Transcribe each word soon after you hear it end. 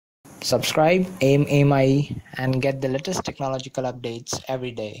Subscribe AIM and get the latest technological updates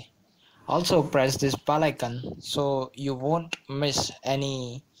every day. Also press this bell icon so you won't miss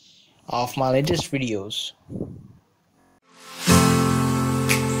any of my latest videos.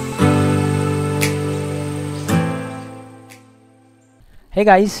 Hey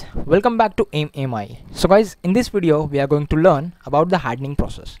guys, welcome back to AIM. So guys, in this video we are going to learn about the hardening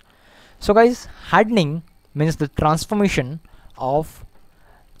process. So guys, hardening means the transformation of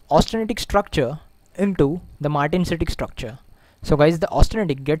austenitic structure into the martensitic structure. So guys, the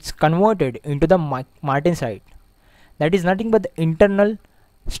austenitic gets converted into the martensite. That is nothing but the internal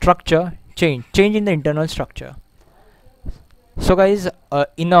structure change in the internal structure. So guys,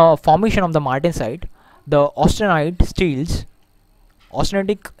 in a formation of the martensite, the austenitic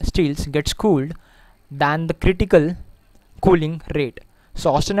steels gets cooled than the critical cooling rate.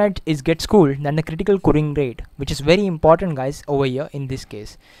 So austenite gets cooled than the critical cooling rate, which is very important guys over here in this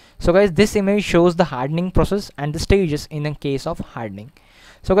case. So guys, this image shows the hardening process and the stages in the case of hardening.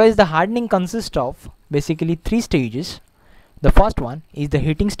 So guys, the hardening consists of basically 3 stages. The first one is the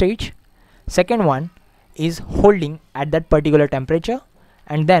heating stage, second one is holding at that particular temperature,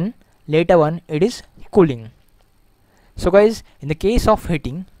 and then later one it is cooling. So guys, in the case of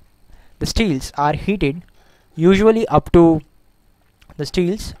heating, the steels are heated usually up to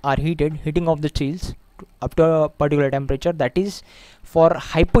heating of the steels up to a particular temperature, that is for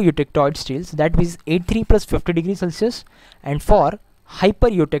hypoeutectoid steels that is A3 plus 50 degrees Celsius, and for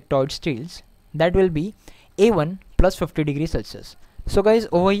hypereutectoid steels that will be A1 plus 50 degrees Celsius. So guys,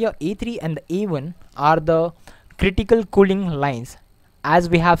 over here A3 and the A1 are the critical cooling lines. As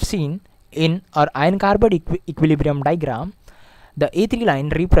we have seen in our iron carbide equilibrium diagram, the A3 line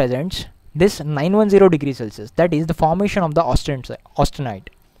represents this 910 degrees Celsius, that is the formation of the austenite,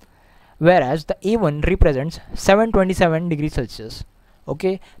 whereas the A1 represents 727 degrees Celsius.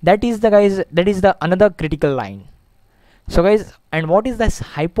 Okay, that is the another critical line. So guys, and what is this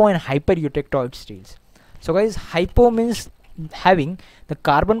hypo and hypereutectoid steels? So guys, hypo means having the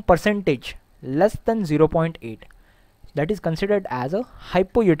carbon percentage less than 0.8, that is considered as a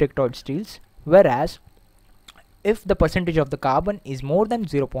hypoeutectoid steels, whereas if the percentage of the carbon is more than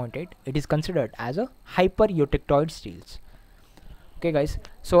 0.8, it is considered as a hypereutectoid steels. Okay guys,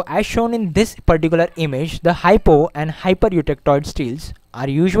 so as shown in this particular image, the hypo and hypereutectoid steels are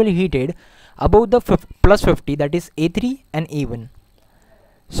usually heated above the plus 50, that is A3 and A1.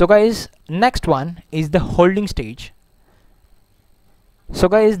 So guys, next one is the holding stage. So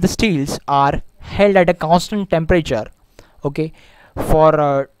guys, the steels are held at a constant temperature, okay,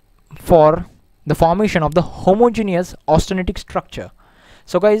 for the formation of the homogeneous austenitic structure.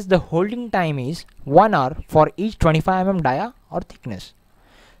 So guys, the holding time is 1 hour for each 25 mm dia or thickness.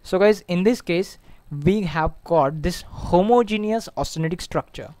 So guys, in this case we have got this homogeneous austenitic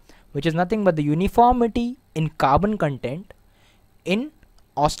structure, which is nothing but the uniformity in carbon content in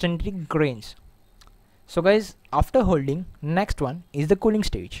austenitic grains. So guys, after holding, next one is the cooling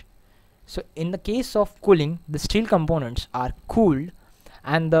stage. So in the case of cooling, the steel components are cooled,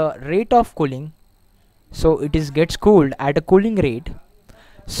 and the rate of cooling, so it gets cooled at a cooling rate.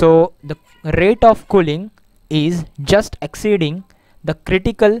 So the rate of cooling is just exceeding the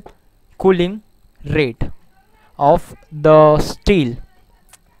critical cooling rate of the steel.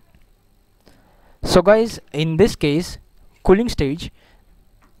 So guys, in this case, cooling stage,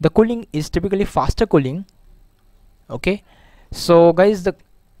 the cooling is typically faster cooling. Okay, so guys,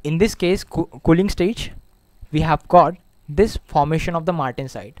 in this case cooling stage, we have got this formation of the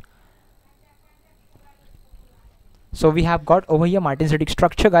martensite. So we have got over here martensitic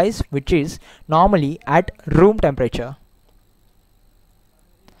structure guys, which is normally at room temperature.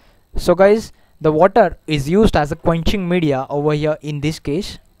 So guys, the water is used as a quenching media over here in this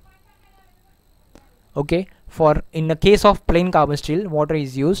case. Okay, for in the case of plain carbon steel, water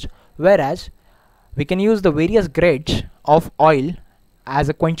is used, whereas we can use the various grades of oil as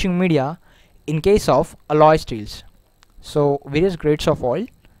a quenching media in case of alloy steels. So various grades of oil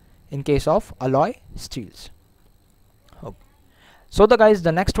in case of alloy steels. Okay. So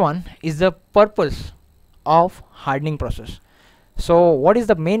the next one is the purpose of hardening process. So what is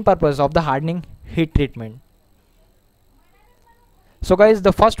the main purpose of the hardening heat treatment? So guys,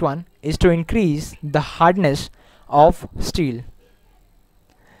 the first one is to increase the hardness of steel.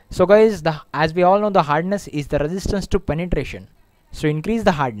 So guys, as we all know, the hardness is the resistance to penetration. So increase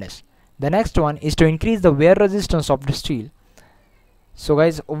the hardness. The next one is to increase the wear resistance of the steel. So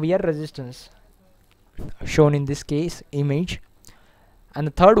guys, wear resistance shown in this case image. And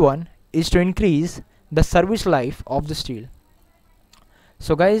the third one is to increase the service life of the steel.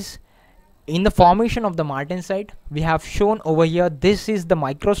 So guys, in the formation of the martensite, we have shown over here, this is the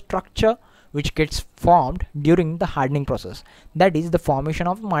microstructure which gets formed during the hardening process. That is the formation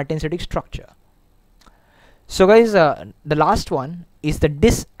of martensitic structure. So guys, the last one is the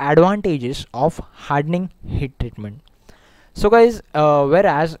disadvantages of hardening heat treatment. So guys,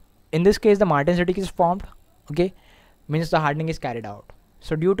 whereas in this case the martensitic is formed, okay, means the hardening is carried out.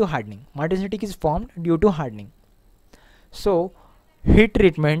 So due to hardening, martensitic is formed due to hardening. So heat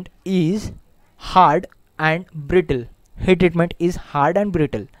treatment is hard and brittle. Heat treatment is hard and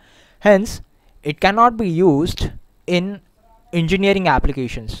brittle. Hence, it cannot be used in engineering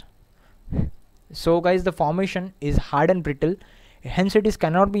applications. So guys, the formation is hard and brittle, hence it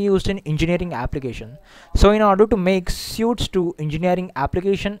cannot be used in engineering application. So in order to make suits to engineering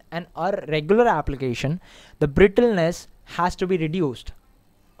application and our regular application, the brittleness has to be reduced.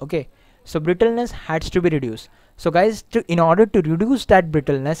 Okay, so brittleness has to be reduced. So guys, in order to reduce that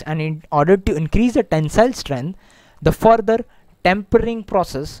brittleness and in order to increase the tensile strength, the further tempering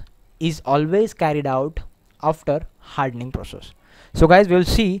process is always carried out after hardening process. So guys, we'll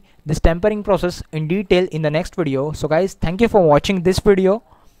see this tempering process in detail in the next video. So guys, thank you for watching this video.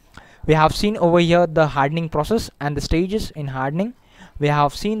 We have seen over here the hardening process and the stages in hardening. We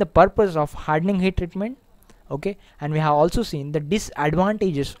have seen the purpose of hardening heat treatment, okay, and we have also seen the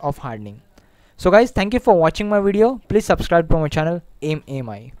disadvantages of hardening. So guys, thank you for watching my video. Please subscribe to my channel AIM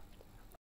AMI.